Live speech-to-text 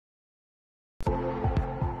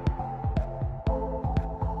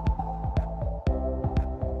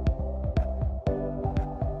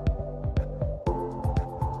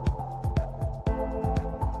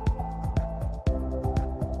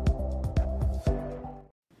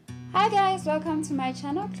Hi guys, welcome to my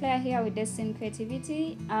channel. Claire here with Destin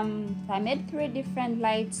Creativity. I made 3 different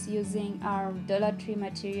lights using our Dollar Tree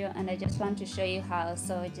material, and I just want to show you how,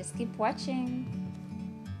 so just keep watching.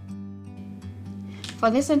 For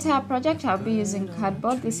this entire project I'll be using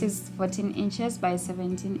cardboard. This is 14 inches by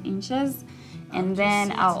 17 inches, and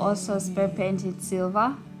then I'll also spray paint it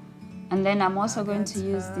silver. And then I'm also going to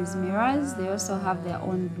use these mirrors. They also have their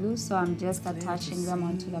own glue, so I'm just attaching them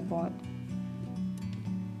onto the board.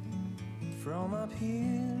 From up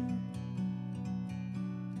here,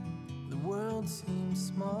 the world seems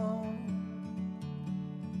small.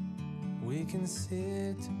 We can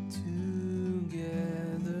sit together.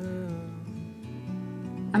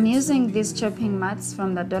 I'm using these chopping mats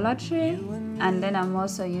from the Dollar Tree, and then I'm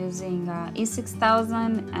also using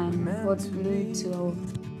E6000 and hot glue to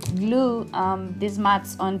glue these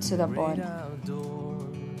mats onto the board.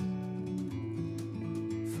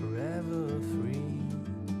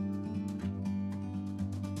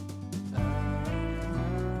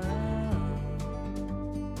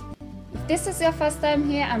 If this is your first time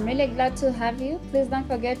here, I'm really glad to have you. Please don't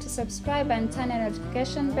forget to subscribe and turn on the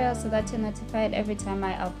notification bell so that you're notified every time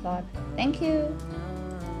I upload. Thank you.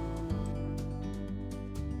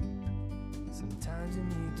 Sometimes you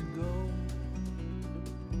need to go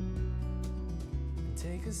and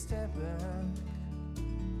take a step back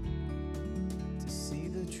to see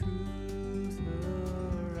the truth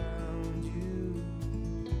around you.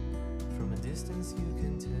 From a distance you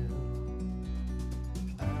can tell.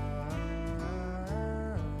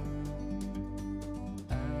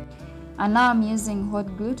 And now I'm using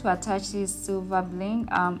hot glue to attach this silver bling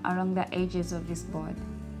around the edges of this board.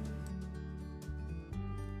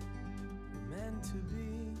 Meant to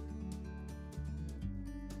be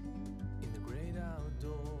in the great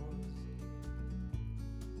outdoors,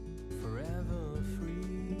 forever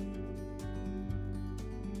free.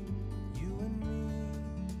 You and me,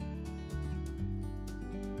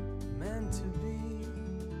 meant to be.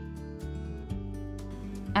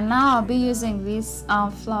 And now I'll be using this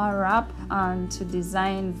flower wrap to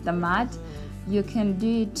design the mat. You can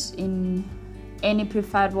do it in any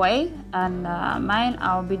preferred way, and mine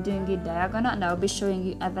I'll be doing it diagonal, and I'll be showing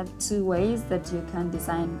you other 2 ways that you can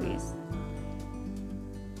design this.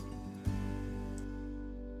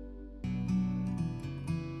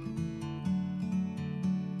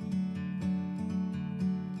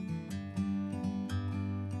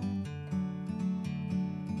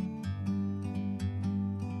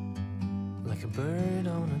 Like a bird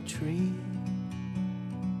on a tree,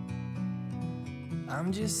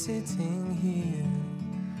 I'm just sitting here.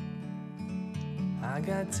 I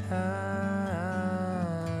got time,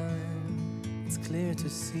 it's clear to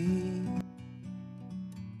see.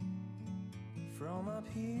 From up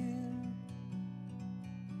here,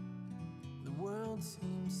 the world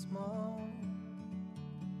seems small.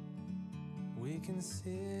 We can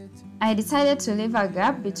sit. I decided to leave a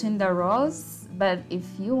gap between the rows, but if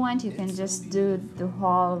you want, you can just do the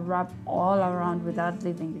whole wrap all around without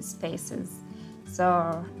leaving the spaces.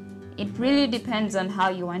 So it really depends on how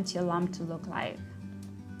you want your lamp to look like.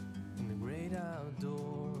 In the great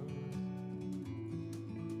outdoors,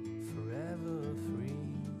 forever free.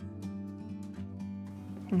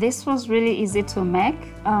 This was really easy to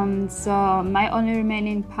make, so my only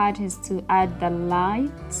remaining part is to add the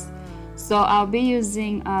lights. So I'll be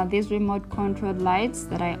using these remote controlled lights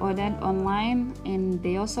that I ordered online, and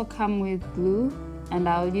they also come with glue, and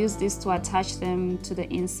I'll use this to attach them to the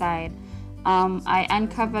inside. I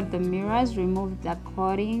uncovered the mirrors, removed the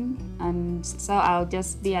coating, and so I'll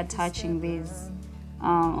just be attaching these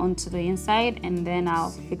onto the inside, and then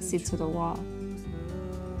I'll fix it to the wall.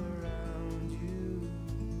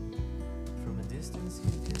 From a distance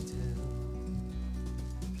you can tell.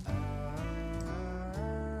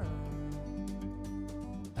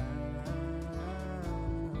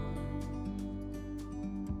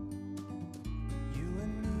 You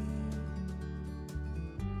and me,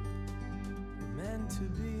 meant to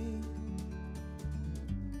be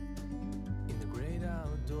in the great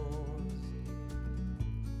outdoors,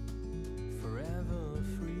 forever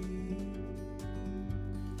free.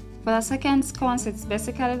 For the second sconce, it's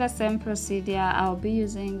basically the same procedure. I'll be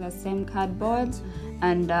using the same cardboard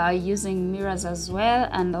and using mirrors as well,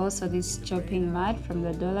 and also this chopping mat from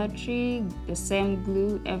the Dollar Tree, the same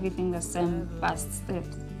glue, everything the same first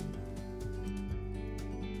steps.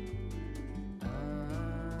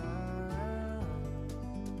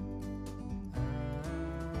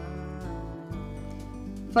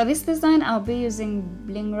 For this design, I'll be using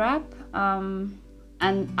bling wrap,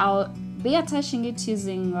 and I'll be attaching it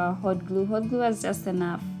using hot glue. Hot glue was just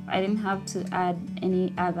enough. I didn't have to add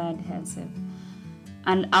any other adhesive.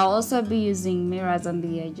 And I'll also be using mirrors on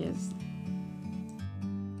the edges.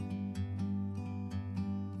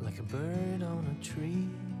 Like a bird on a tree,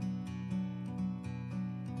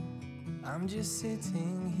 I'm just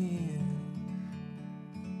sitting here.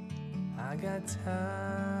 I got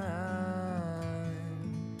time,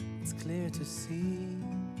 it's clear to see.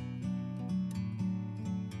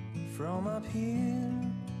 From up here,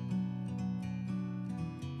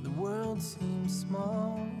 the world seems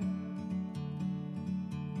small.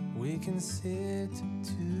 We can sit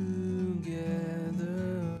together.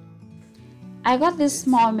 I got these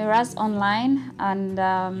small mirrors online, and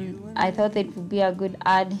I thought it would be a good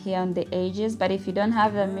add here on the edges. But if you don't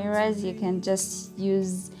have the mirrors, you can just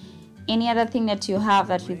use any other thing that you have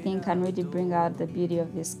that you think can really bring out the beauty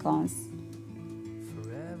of this sconce.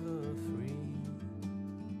 Forever free.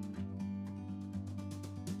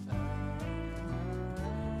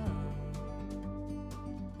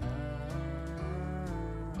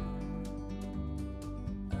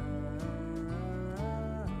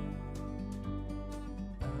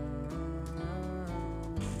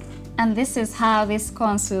 And this is how this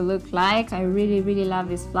sconce will look like. I really love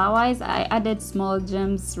these flowers. I added small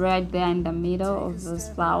gems right there in the middle of those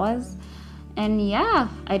flowers. And yeah,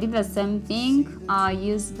 I did the same thing. I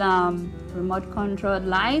used the remote controlled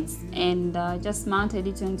lights and just mounted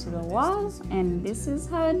it into the wall. And this is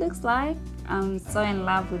how it looks like. I'm so in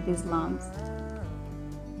love with these lamps.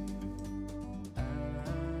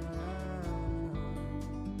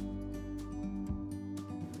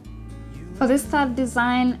 For this third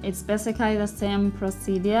design, it's basically the same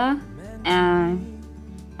procedure,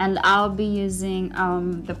 and I'll be using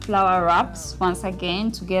the flower wraps once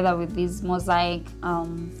again together with these mosaic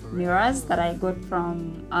mirrors that I got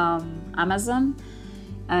from Amazon.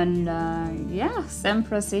 And yeah, same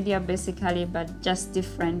procedure basically, but just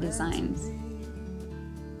different designs.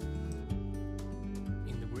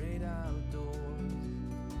 In the great outdoors,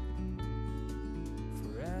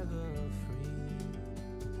 forever free.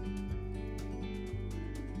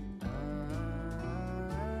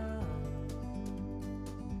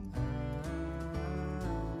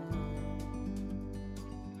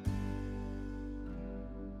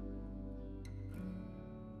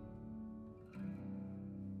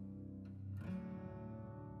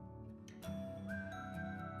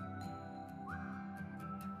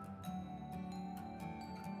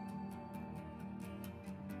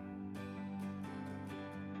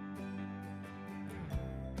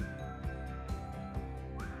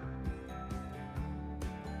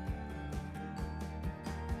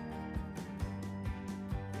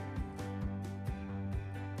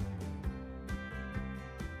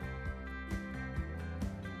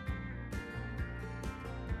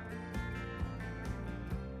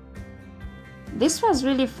 This was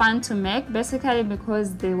really fun to make, basically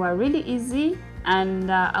because they were really easy, and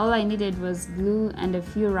all I needed was glue and a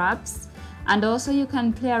few wraps. And also you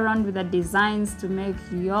can play around with the designs to make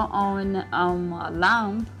your own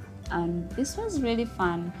lamp, and this was really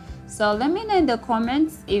fun. So let me know in the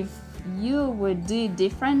comments if you would do it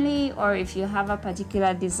differently, or if you have a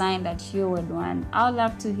particular design that you would want. I would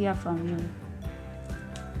love to hear from you.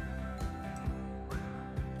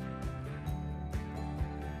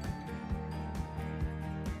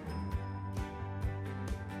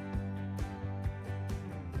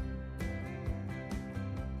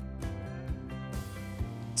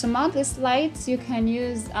 To mount these lights, you can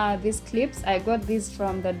use these clips. I got these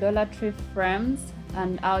from the Dollar Tree frames,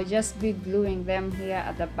 and I'll just be gluing them here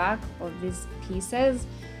at the back of these pieces.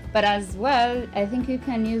 But as well, I think you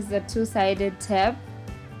can use the two-sided tape.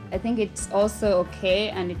 I think it's also okay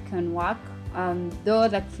and it can work, though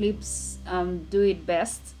the clips do it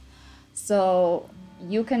best. So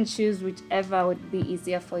you can choose whichever would be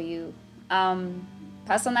easier for you.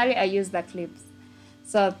 Personally, I use the clips.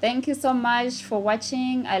 So thank you so much for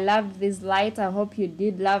watching. I loved these lights. I hope you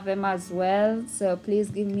did love them as well. So please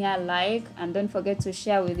give me a like, and don't forget to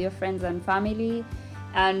share with your friends and family,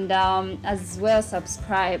 and as well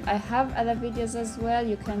subscribe. I have other videos as well.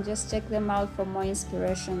 You can just check them out for more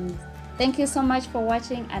inspiration. Thank you so much for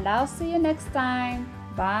watching, and I'll see you next time.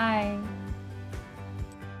 Bye.